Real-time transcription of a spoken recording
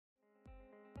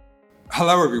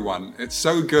Hello everyone, it's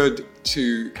so good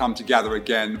to come together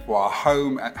again for our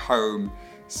Home at Home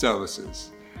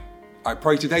services. I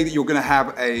pray today that you're going to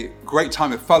have a great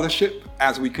time of fellowship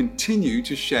as we continue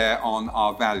to share on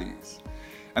our values.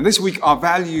 And this week our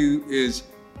value is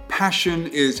passion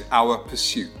is our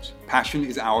pursuit. Passion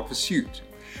is our pursuit.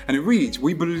 And it reads,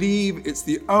 we believe it's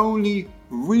the only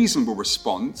reasonable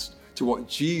response to what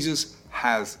Jesus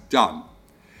has done.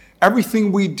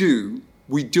 Everything we do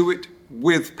it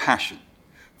with passion.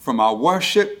 From our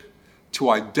worship to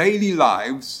our daily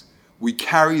lives, we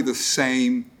carry the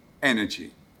same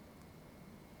energy.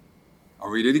 I'll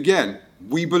read it again.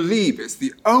 We believe it's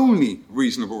the only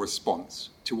reasonable response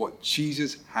to what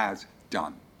Jesus has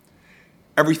done.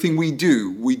 Everything we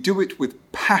do it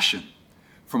with passion.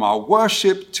 From our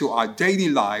worship to our daily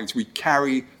lives, we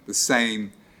carry the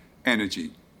same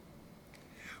energy.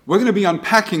 We're going to be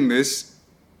unpacking this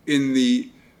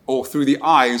through the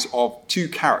eyes of two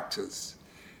characters.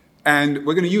 And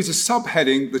we're going to use a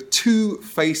subheading, the two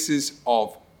faces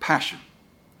of passion.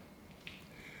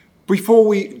 Before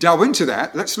we delve into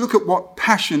that, let's look at what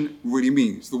passion really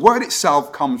means. The word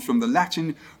itself comes from the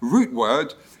Latin root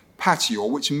word patio,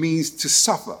 which means to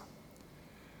suffer.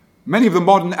 Many of the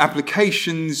modern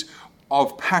applications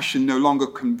of passion no longer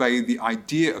convey the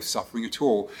idea of suffering at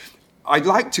all. I'd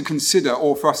like to consider,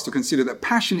 or for us to consider, that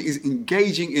passion is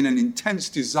engaging in an intense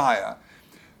desire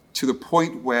to the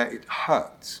point where it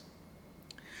hurts.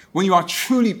 When you are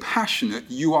truly passionate,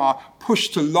 you are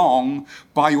pushed along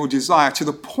by your desire to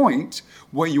the point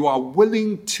where you are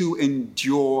willing to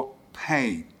endure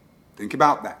pain. Think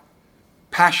about that.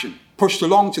 Passion, pushed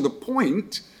along to the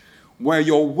point where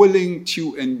you're willing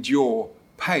to endure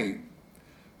pain.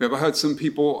 You ever heard some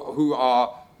people who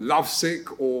are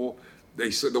lovesick, or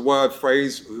they say the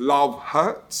phrase, love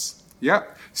hurts? Yeah.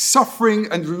 Suffering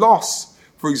and loss,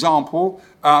 for example,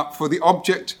 for the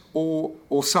object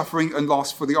or suffering and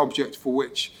loss for the object for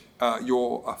which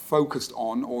you're focused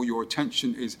on or your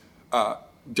attention is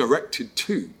directed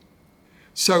to.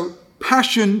 So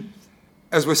passion,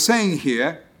 as we're saying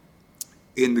here,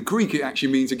 in the Greek, it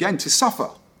actually means, again, to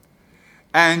suffer.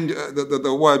 And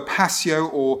the word passio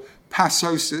or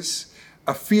passosis,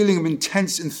 a feeling of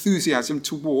intense enthusiasm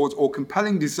towards or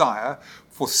compelling desire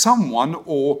for someone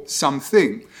or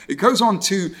something. It goes on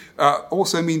to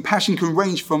also mean passion can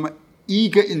range from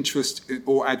eager interest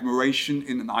or admiration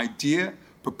in an idea,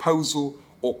 proposal,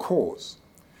 or cause.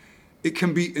 It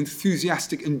can be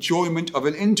enthusiastic enjoyment of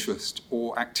an interest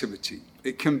or activity.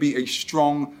 It can be a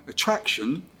strong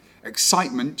attraction,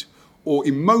 excitement, or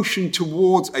emotion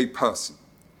towards a person.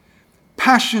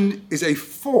 Passion is a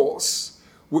force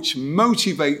which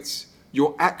motivates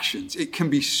your actions. It can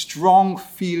be strong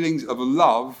feelings of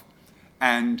love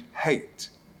and hate.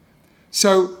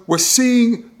 So we're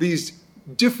seeing these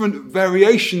different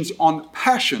variations on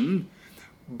passion,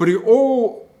 but it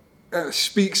all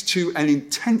speaks to an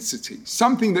intensity,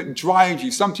 something that drives you,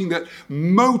 something that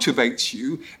motivates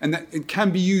you, and that it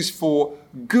can be used for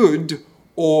good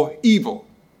or evil.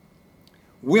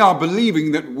 We are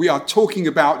believing that we are talking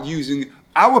about using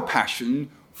our passion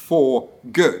for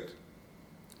good.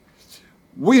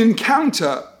 We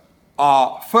encounter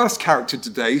our first character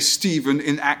today, Stephen,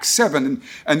 in Acts 7.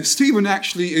 And Stephen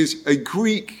actually is a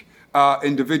Greek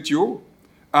individual.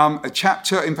 A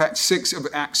chapter, in fact, 6 of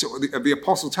Acts of the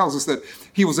Apostle tells us that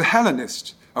he was a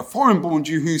Hellenist, a foreign-born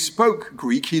Jew who spoke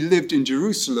Greek. He lived in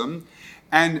Jerusalem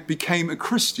and became a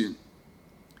Christian.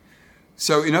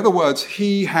 So, in other words,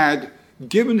 he had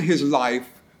given his life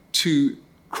to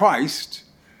Christ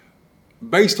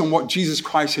based on what Jesus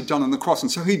Christ had done on the cross.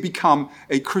 And so he'd become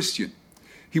a Christian.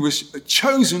 He was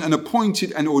chosen and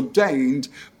appointed and ordained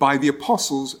by the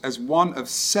apostles as one of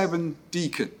 7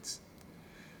 deacons.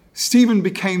 Stephen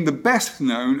became the best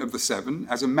known of the 7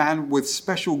 as a man with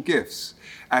special gifts.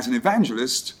 As an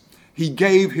evangelist, he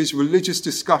gave his religious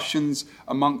discussions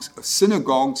amongst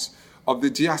synagogues of the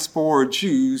diaspora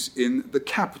Jews in the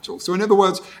capital. So in other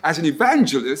words, as an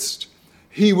evangelist,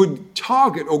 he would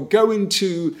target or go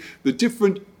into the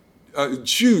different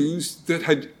Jews that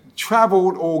had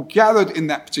traveled or gathered in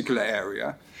that particular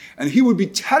area, and he would be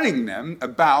telling them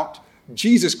about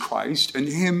Jesus Christ and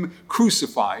him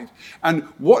crucified and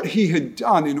what he had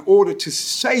done in order to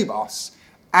save us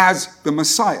as the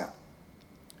Messiah.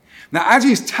 Now, as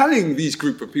he's telling these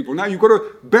group of people, now you've got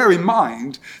to bear in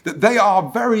mind that they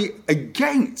are very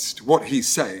against what he's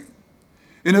saying.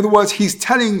 In other words, he's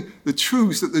telling the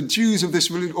truths that the Jews of this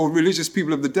religious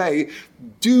people of the day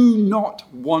do not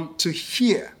want to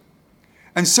hear.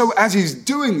 And so as he's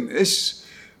doing this,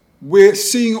 we're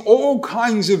seeing all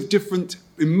kinds of different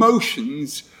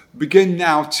emotions begin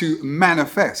now to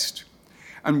manifest.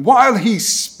 And while he's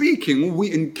speaking,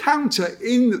 we encounter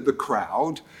in the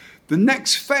crowd the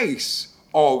next phase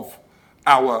of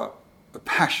our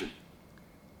passion.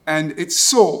 And it's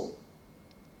Saul.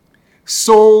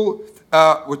 Saul,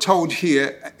 we're told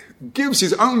here, gives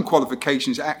his own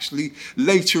qualifications actually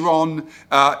later on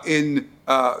in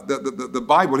the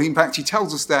Bible. In fact, he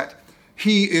tells us that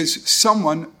he is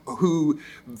someone who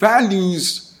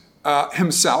values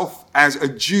himself as a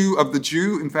Jew of the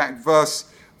Jew. In fact,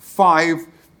 verse 5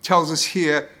 tells us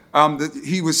here that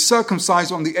he was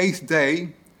circumcised on the 8th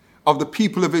day of the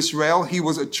people of Israel. He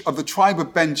was of the tribe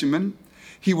of Benjamin.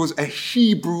 He was a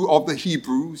Hebrew of the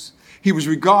Hebrews. He was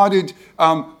regarded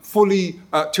fully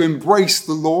to embrace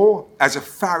the law as a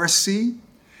Pharisee.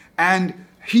 And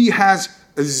he has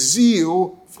a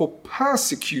zeal for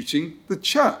persecuting the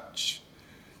church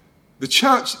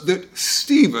that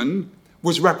Stephen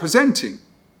was representing.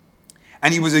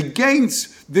 And he was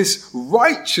against this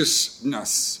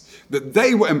righteousness that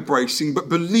they were embracing, but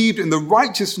believed in the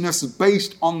righteousness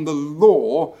based on the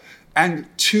law and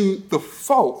to the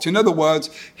fault. In other words,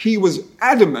 he was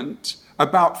adamant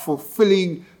about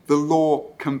fulfilling the law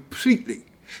completely.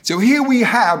 So here we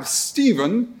have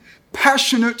Stephen,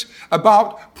 passionate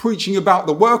about preaching about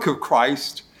the work of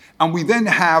Christ, and we then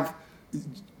have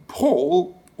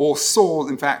Paul, or Saul,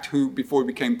 in fact, who before he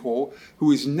became Paul,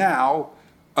 who is now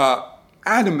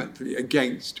adamantly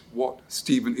against what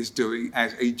Stephen is doing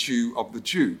as a Jew of the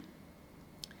Jew.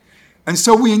 And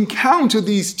so we encounter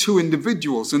these two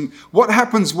individuals, and what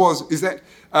happens is that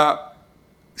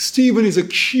Stephen is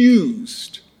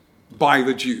accused by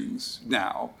the Jews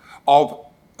now of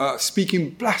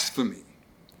speaking blasphemy.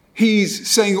 He's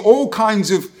saying all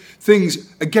kinds of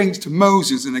things against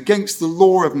Moses and against the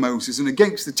law of Moses and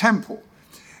against the temple.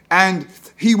 And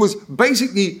he was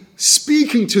basically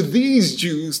speaking to these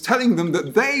Jews, telling them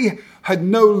that they had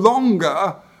no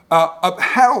longer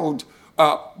upheld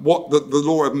what the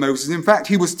law of Moses. In fact,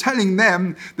 he was telling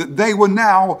them that they were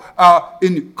now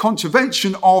in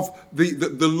contravention of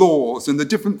the laws and the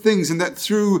different things, and that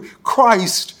through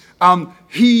Christ,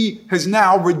 he has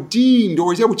now redeemed,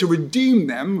 or is able to redeem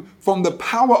them from the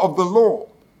power of the law.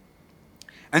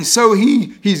 And so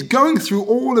he's going through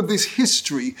all of this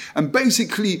history and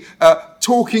basically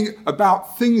talking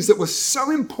about things that were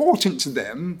so important to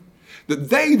them that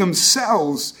they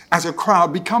themselves, as a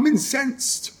crowd, become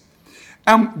incensed.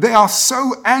 And they are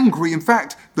so angry. In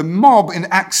fact, the mob in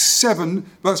Acts 7,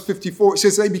 verse 54, it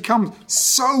says they become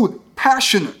so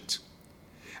passionate.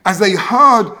 As they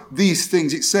heard these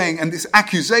things, it's saying, and this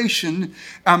accusation,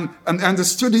 and the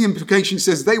study implication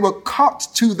says they were cut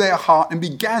to their heart and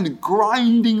began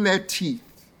grinding their teeth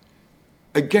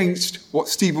against what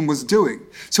Stephen was doing.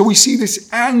 So we see this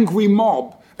angry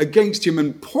mob against him,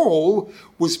 and Paul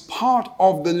was part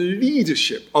of the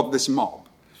leadership of this mob.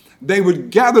 They would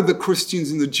gather the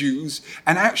Christians and the Jews,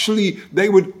 and actually they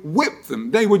would whip them.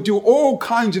 They would do all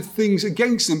kinds of things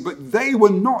against them, but they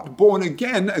were not born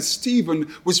again as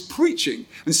Stephen was preaching.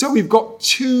 And so we've got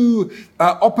two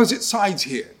opposite sides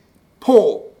here.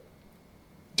 Paul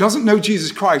doesn't know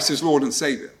Jesus Christ as Lord and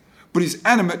Savior, but is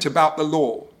animate about the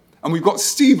law. And we've got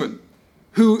Stephen,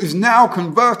 who is now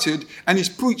converted and is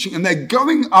preaching, and they're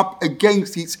going up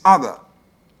against each other.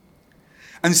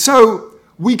 And so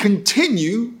we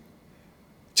continue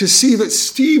to see that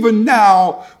Stephen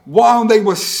now, while they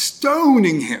were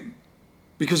stoning him,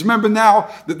 because remember now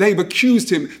that they've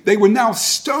accused him, they were now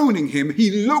stoning him,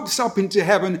 he looks up into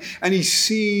heaven and he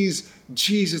sees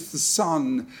Jesus, the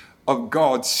Son of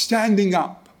God, standing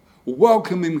up,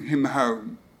 welcoming him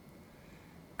home.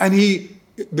 And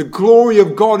the glory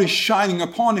of God is shining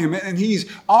upon him, and he's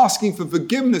asking for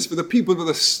forgiveness for the people that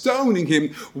are stoning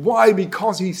him. Why?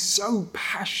 Because he's so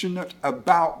passionate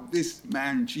about this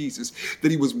man, Jesus, that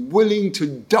he was willing to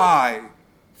die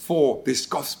for this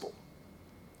gospel.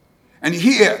 And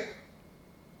here,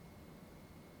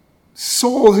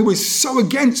 Saul, who is so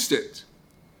against it,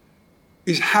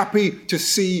 is happy to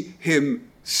see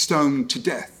him stoned to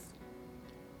death.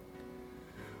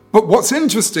 But what's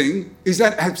interesting is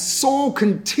that as Saul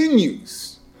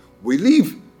continues, we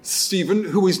leave Stephen,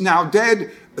 who is now dead,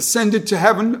 ascended to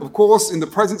heaven, of course, in the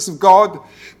presence of God.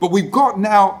 But we've got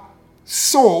now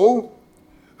Saul,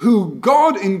 who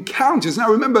God encounters. Now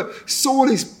remember, Saul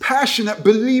is passionate,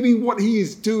 believing what he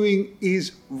is doing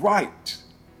is right.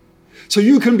 So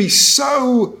you can be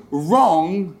so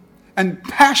wrong and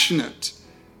passionate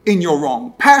in your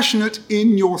wrong, passionate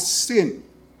in your sin.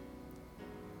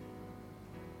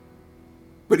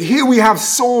 But here we have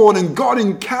Saul, and God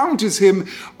encounters him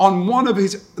on one of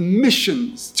his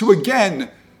missions to again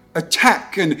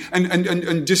attack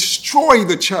and destroy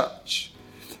the church.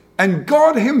 And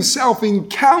God himself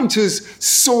encounters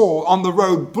Saul on the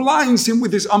road, blinds him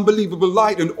with his unbelievable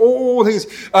light, and all his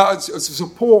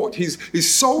support, his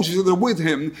soldiers that are with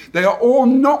him, they are all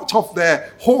knocked off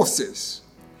their horses.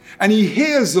 And he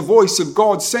hears the voice of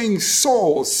God saying,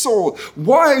 Saul, Saul,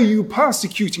 why are you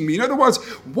persecuting me? In other words,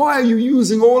 why are you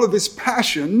using all of this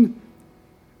passion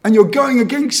and you're going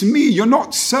against me? You're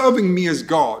not serving me as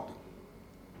God,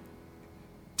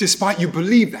 despite you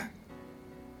believe that.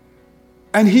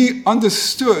 And he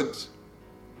understood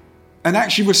and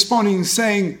actually responding and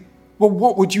saying, well,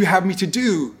 what would you have me to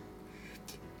do?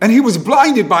 And he was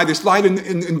blinded by this light,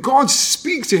 and God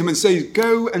speaks to him and says,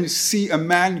 go and see a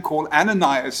man called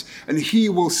Ananias, and he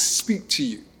will speak to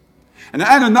you. And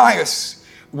Ananias,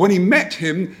 when he met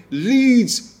him,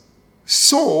 leads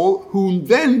Saul, who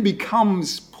then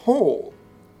becomes Paul.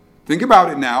 Think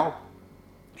about it now.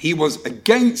 He was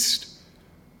against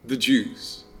the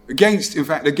Jews. Against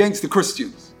the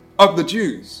Christians of the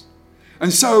Jews.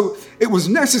 And so it was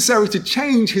necessary to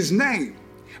change his name.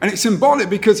 And it's symbolic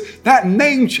because that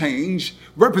name change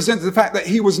represents the fact that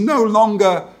he was no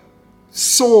longer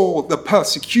Saul, the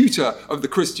persecutor of the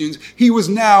Christians. He was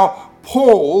now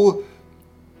Paul,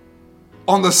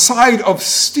 on the side of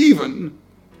Stephen,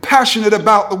 passionate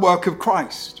about the work of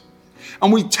Christ.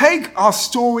 And we take our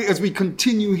story as we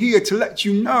continue here to let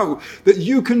you know that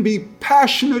you can be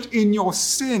passionate in your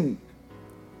sin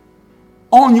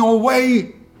on your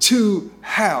way to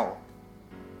hell.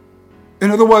 In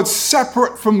other words,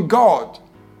 separate from God.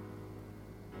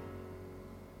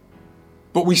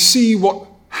 But we see what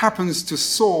happens to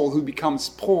Saul, who becomes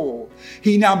Paul.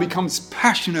 He now becomes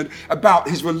passionate about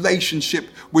his relationship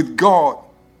with God.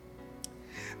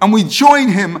 And we join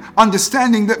him,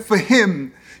 understanding that for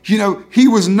him, he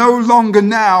was no longer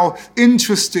now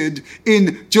interested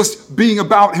in just being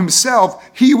about himself.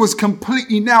 He was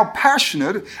completely now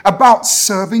passionate about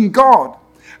serving God.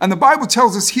 And the Bible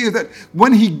tells us here that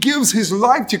when he gives his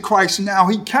life to Christ now,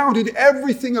 he counted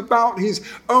everything about his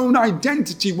own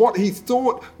identity, what he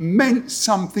thought meant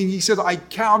something. He said, I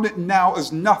count it now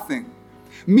as nothing.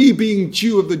 Me being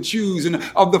Jew of the Jews and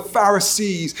of the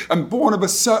Pharisees and born of a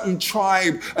certain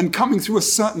tribe and coming through a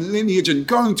certain lineage and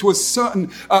going to a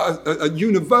certain a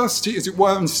university, as it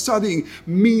were, and studying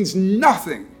means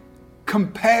nothing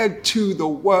compared to the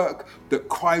work that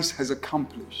Christ has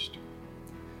accomplished.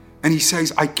 And he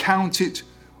says, I count it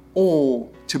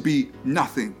all to be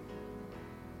nothing.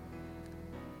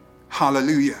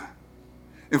 Hallelujah.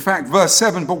 In fact, verse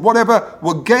 7, but whatever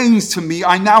were gains to me,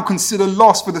 I now consider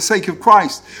loss for the sake of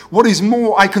Christ. What is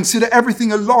more, I consider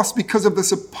everything a loss because of the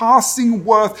surpassing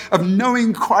worth of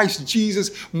knowing Christ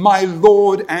Jesus, my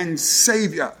Lord and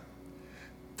Savior,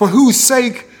 for whose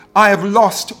sake I have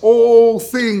lost all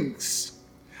things.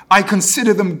 I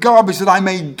consider them garbage that I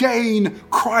may gain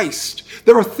Christ.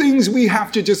 There are things we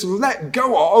have to just let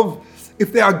go of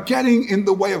if they are getting in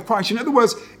the way of Christ. In other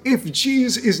words, if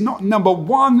Jesus is not number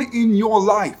one in your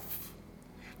life,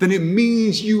 then it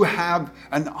means you have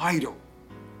an idol.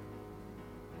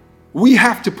 We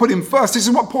have to put him first. This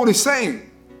is what Paul is saying.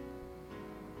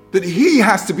 That he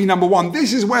has to be number one.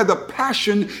 This is where the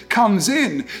passion comes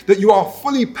in. That you are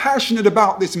fully passionate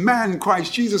about this man,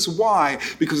 Christ Jesus. Why?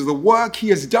 Because of the work he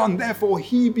has done. Therefore,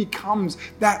 he becomes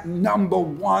that number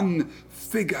one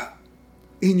figure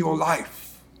in your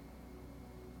life.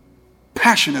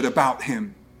 Passionate about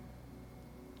him.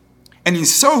 And in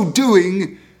so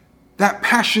doing, that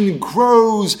passion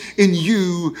grows in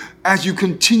you as you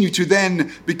continue to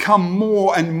then become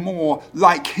more and more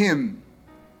like him.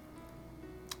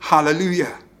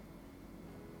 Hallelujah.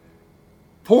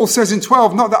 Paul says in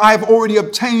 12, not that I have already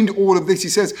obtained all of this. He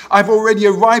says, I've already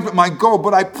arrived at my goal,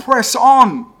 but I press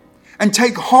on and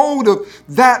take hold of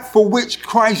that for which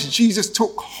Christ Jesus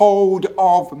took hold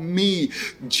of me.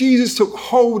 Jesus took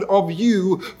hold of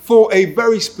you for a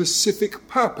very specific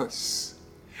purpose.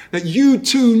 That you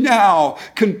too now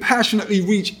can passionately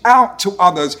reach out to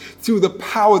others through the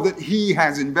power that he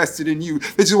has invested in you.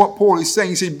 This is what Paul is saying.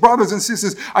 He says, brothers and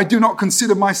sisters, I do not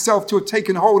consider myself to have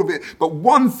taken hold of it, but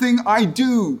one thing I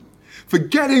do,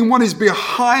 forgetting what is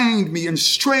behind me and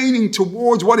straining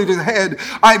towards what is ahead,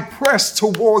 I press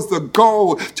towards the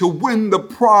goal to win the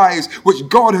prize which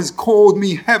God has called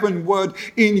me heavenward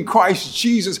in Christ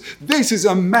Jesus. This is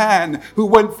a man who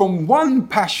went from one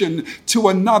passion to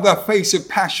another face of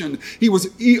passion. He was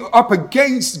up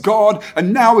against God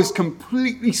and now is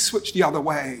completely switched the other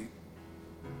way.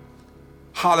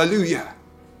 Hallelujah.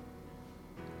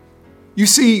 You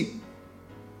see,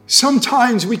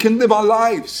 sometimes we can live our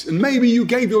lives, and maybe you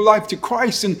gave your life to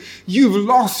Christ and you've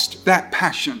lost that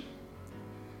passion.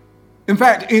 In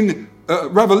fact, in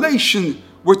Revelation,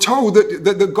 We're told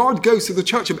that God goes to the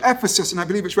church of Ephesus, and I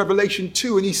believe it's Revelation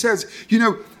 2, and he says,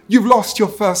 you've lost your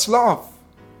first love.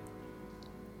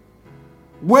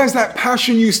 Where's that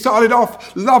passion you started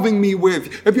off loving me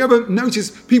with? Have you ever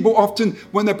noticed people often,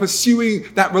 when they're pursuing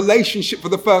that relationship for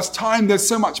the first time, there's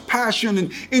so much passion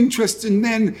and interest, and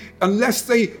then unless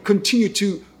they continue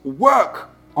to work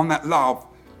on that love,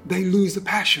 they lose the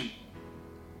passion.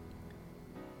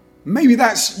 Maybe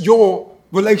that's your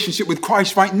relationship with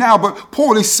Christ right now, but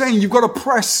Paul is saying you've got to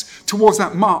press towards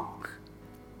that mark.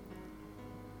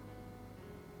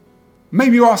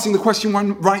 Maybe you're asking the question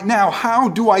right now, how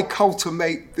do I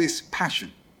cultivate this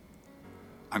passion?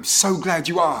 I'm so glad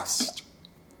you asked.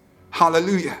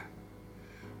 Hallelujah.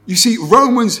 You see,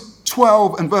 Romans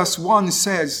 12 and verse 1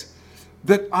 says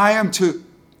that I am to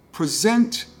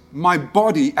present my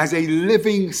body as a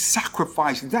living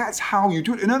sacrifice. That's how you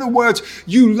do it. In other words,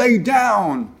 you lay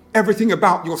down everything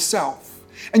about yourself.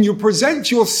 And you present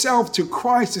yourself to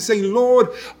Christ to say, Lord,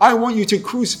 I want you to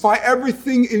crucify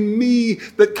everything in me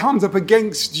that comes up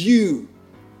against you.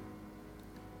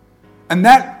 And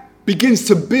that begins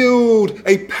to build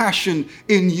a passion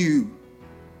in you.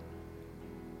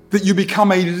 That you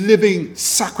become a living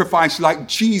sacrifice like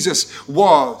Jesus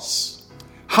was.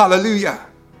 Hallelujah.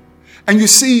 And you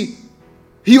see,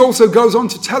 he also goes on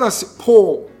to tell us,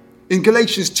 Paul, in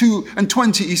Galatians 2 and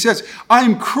 20, he says, I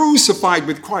am crucified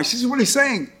with Christ. This is what he's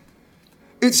saying.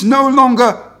 It's no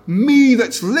longer me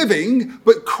that's living,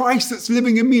 but Christ that's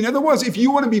living in me. In other words, if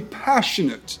you want to be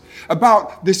passionate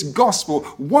about this gospel,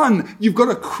 one, you've got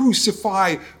to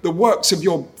crucify the works of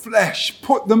your flesh,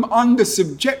 put them under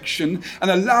subjection, and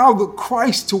allow the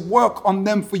Christ to work on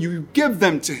them for you. Give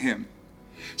them to him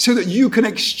so that you can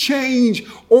exchange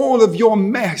all of your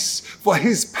mess for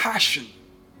his passion.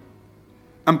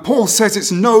 And Paul says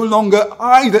it's no longer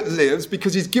I that lives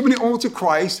because he's given it all to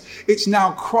Christ. It's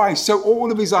now Christ. So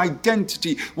all of his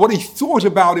identity, what he thought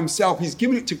about himself, he's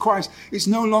given it to Christ. It's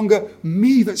no longer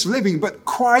me that's living, but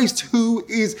Christ who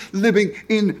is living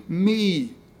in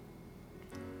me.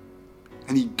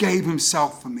 And he gave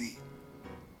himself for me.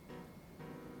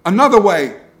 Another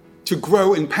way to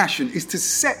grow in passion is to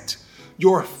set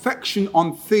your affection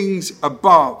on things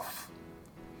above.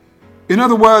 In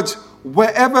other words,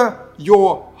 wherever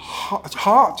your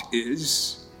heart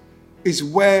is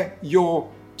where your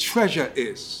treasure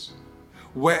is.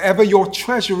 Wherever your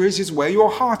treasure is where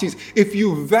your heart is. If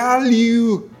you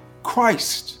value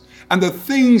Christ and the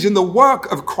things in the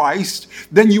work of Christ,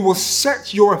 then you will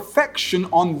set your affection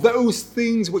on those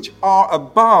things which are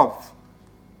above.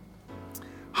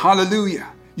 Hallelujah.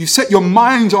 You set your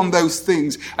mind on those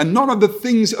things and not on the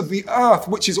things of the earth,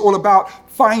 which is all about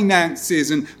finances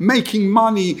and making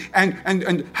money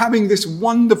and having this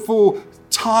wonderful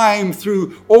time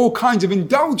through all kinds of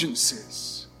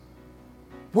indulgences.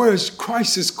 Whereas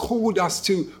Christ has called us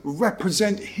to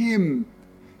represent him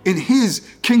in his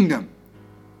kingdom.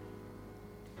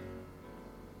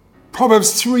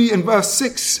 Proverbs 3 and verse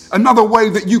 6, another way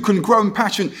that you can grow in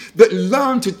passion, that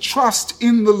learn to trust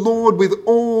in the Lord with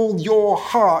all your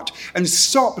heart and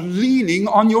stop leaning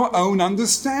on your own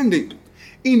understanding.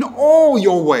 In all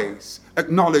your ways,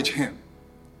 acknowledge him.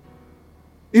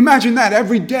 Imagine that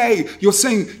every day you're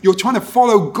saying you're trying to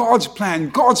follow God's plan,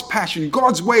 God's passion,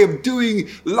 God's way of doing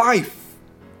life.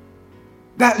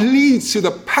 That leads to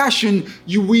the passion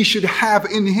we should have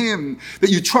in him, that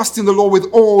you trust in the Lord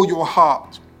with all your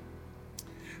heart.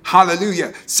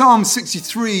 Hallelujah. Psalm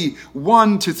 63,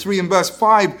 1-3 and verse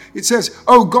 5, it says,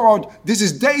 Oh God, this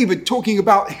is David talking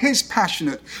about his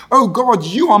passionate. Oh God,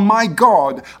 you are my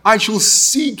God. I shall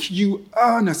seek you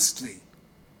earnestly.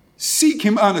 Seek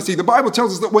him earnestly. The Bible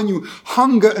tells us that when you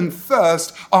hunger and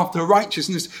thirst after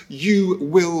righteousness, you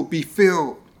will be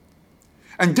filled.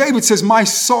 And David says, my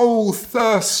soul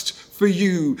thirsts for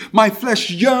you. My flesh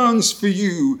yearns for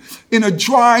you in a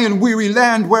dry and weary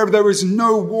land where there is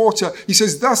no water. He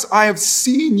says, thus I have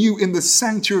seen you in the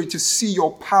sanctuary to see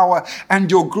your power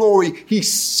and your glory. He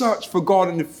searched for God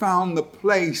and found the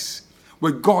place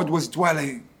where God was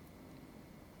dwelling.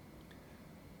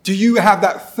 Do you have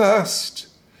that thirst?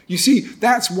 You see,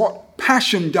 that's what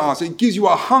passion does. It gives you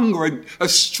a hunger, a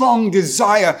strong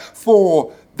desire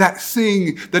for that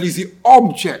thing that is the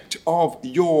object of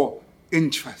your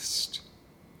interest.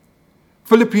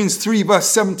 Philippians 3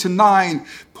 verse 7-9,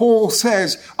 Paul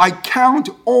says, I count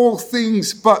all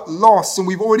things but loss. And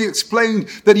we've already explained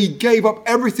that he gave up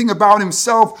everything about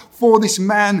himself for this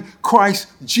man, Christ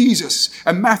Jesus.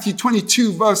 And Matthew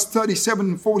 22 verse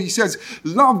 37 and 40 says,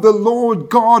 love the Lord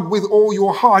God with all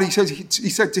your heart. He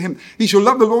said to him, he shall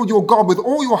love the Lord your God with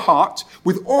all your heart,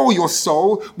 with all your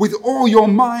soul, with all your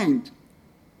mind.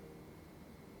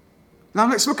 Now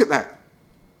let's look at that.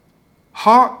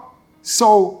 Heart,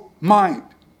 soul, mind.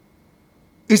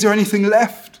 Is there anything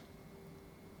left?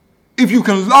 If you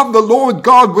can love the Lord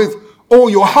God with all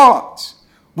your heart,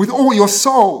 with all your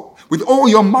soul, with all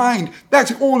your mind,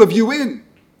 that's all of you in.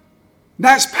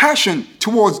 That's passion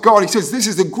towards God. He says this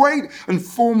is the great and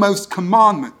foremost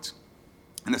commandment.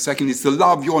 And the second is to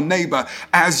love your neighbor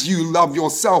as you love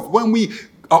yourself. When we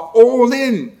are all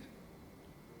in,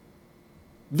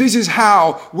 this is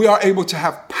how we are able to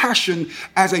have passion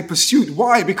as a pursuit.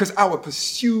 Why? Because our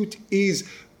pursuit is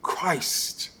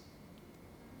Christ.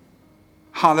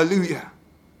 Hallelujah.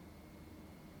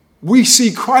 We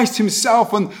see Christ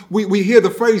himself, and we hear the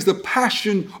phrase, the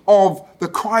passion of the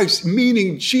Christ,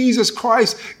 meaning Jesus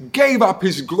Christ gave up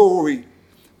his glory,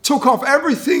 took off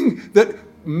everything that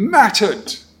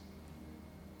mattered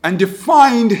and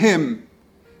defined him,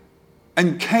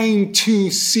 and came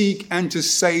to seek and to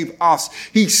save us.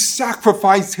 He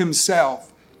sacrificed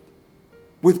himself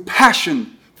with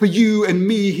passion for you and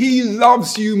me. He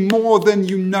loves you more than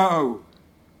you know.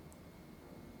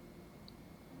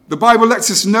 The Bible lets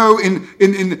us know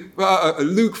in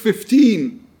Luke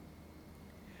 15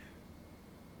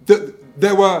 that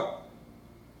there were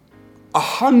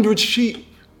 100 sheep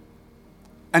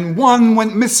and one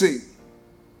went missing.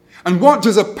 And what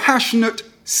does a passionate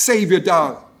Savior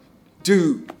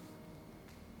do?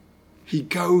 He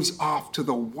goes after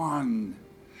the one.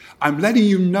 I'm letting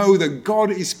you know that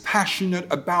God is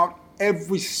passionate about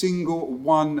every single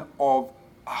one of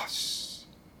us.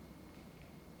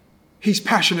 He's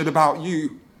passionate about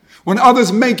you. When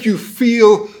others make you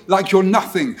feel like you're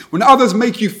nothing, when others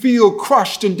make you feel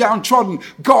crushed and downtrodden,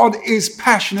 God is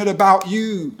passionate about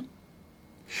you.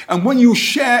 And when you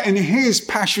share in his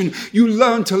passion, you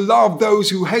learn to love those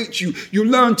who hate you. You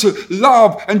learn to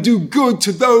love and do good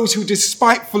to those who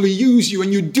despitefully use you.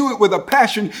 And you do it with a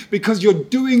passion because you're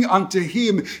doing unto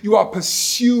him. You are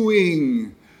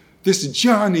pursuing this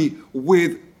journey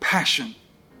with passion.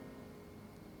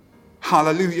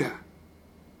 Hallelujah.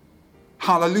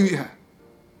 Hallelujah.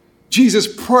 Jesus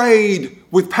prayed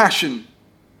with passion.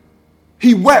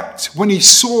 He wept when he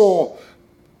saw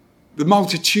the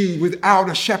multitude without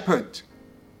a shepherd.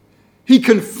 He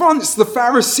confronts the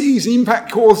Pharisees. He in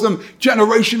fact calls them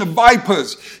generation of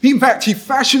vipers. He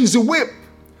fashions a whip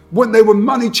when there were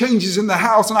money changers in the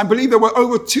house. And I believe there were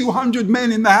over 200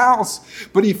 men in the house.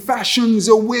 But he fashions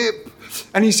a whip.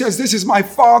 And he says, this is my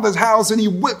Father's house. And he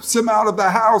whips them out of the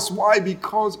house. Why?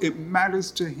 Because it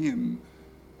matters to him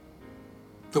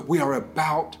that we are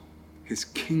about his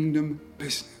kingdom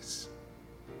business.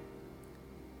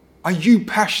 Are you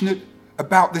passionate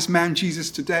about this man Jesus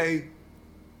today?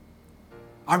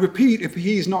 I repeat, if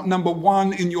he is not number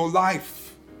one in your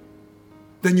life,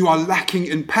 then you are lacking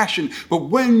in passion. But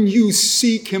when you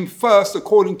seek him first,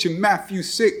 according to Matthew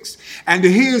 6, and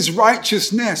his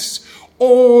righteousness,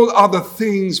 all other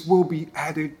things will be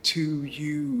added to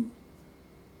you.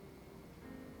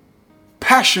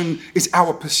 Passion is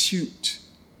our pursuit.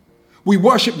 We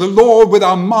worship the Lord with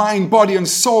our mind, body, and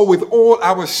soul, with all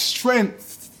our strength.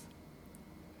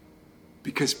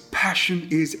 Because passion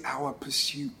is our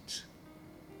pursuit.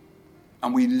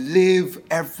 And we live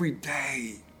every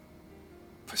day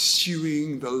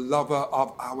pursuing the lover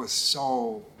of our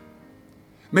soul.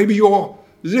 Maybe you're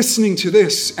listening to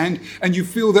this and you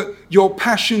feel that your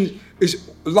passion is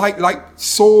like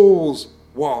Saul's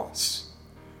was.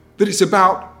 That it's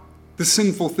about the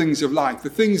sinful things of life, the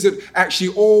things that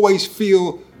actually always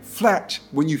feel flat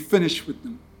when you finish with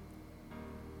them.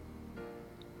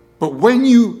 But when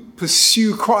you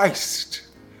pursue Christ,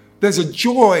 there's a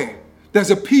joy,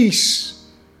 there's a peace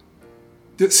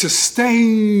that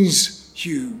sustains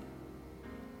you.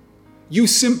 You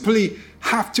simply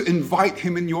have to invite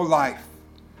him in your life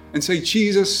and say,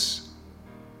 Jesus,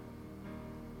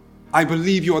 I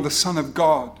believe you are the Son of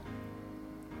God.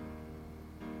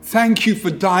 Thank you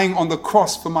for dying on the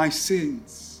cross for my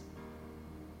sins.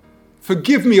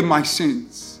 Forgive me of my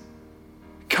sins.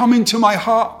 Come into my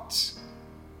heart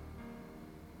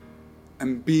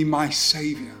and be my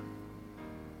Savior.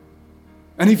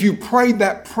 And if you prayed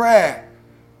that prayer,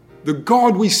 the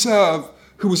God we serve,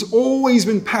 who has always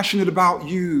been passionate about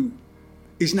you,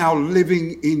 is now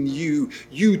living in you.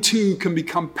 You too can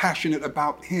become passionate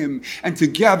about him. And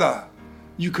together,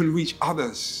 you can reach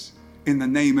others in the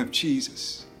name of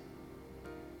Jesus.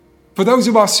 For those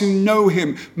of us who know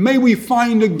him, may we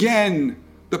find again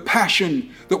the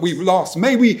passion that we've lost.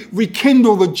 May we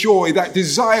rekindle the joy, that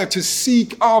desire to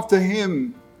seek after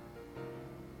him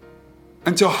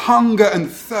and to hunger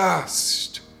and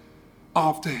thirst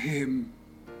after him.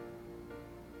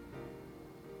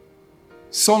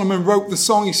 Solomon wrote the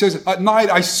song. He says, at night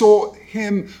I sought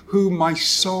him whom my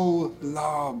soul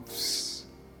loves.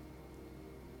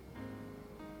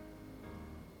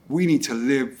 we need to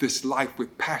live this life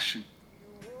with passion.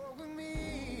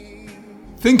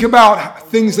 Think about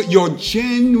things that you're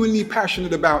genuinely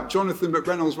passionate about. Jonathan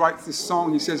McReynolds writes this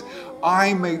song. He says,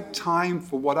 I make time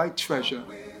for what I treasure.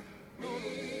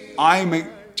 I make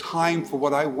time for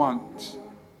what I want.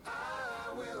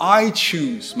 I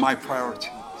choose my priorities.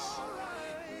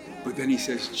 But then he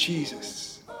says,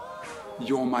 Jesus,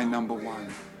 you're my number one.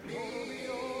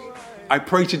 I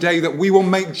pray today that we will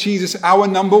make Jesus our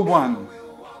number one,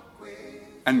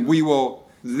 and we will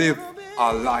live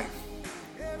our life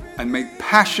and make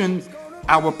passion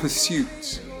our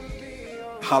pursuit.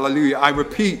 Hallelujah. I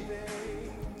repeat,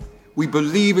 we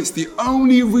believe it's the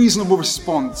only reasonable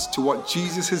response to what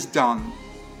Jesus has done.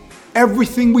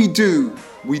 Everything we do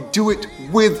it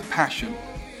with passion.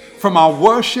 From our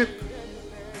worship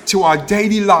to our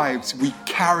daily lives, we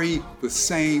carry the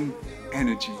same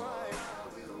energy.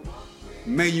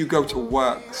 May you go to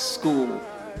work, school,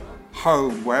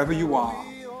 home, wherever you are,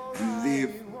 and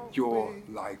live your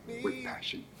life with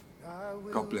passion.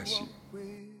 God bless you.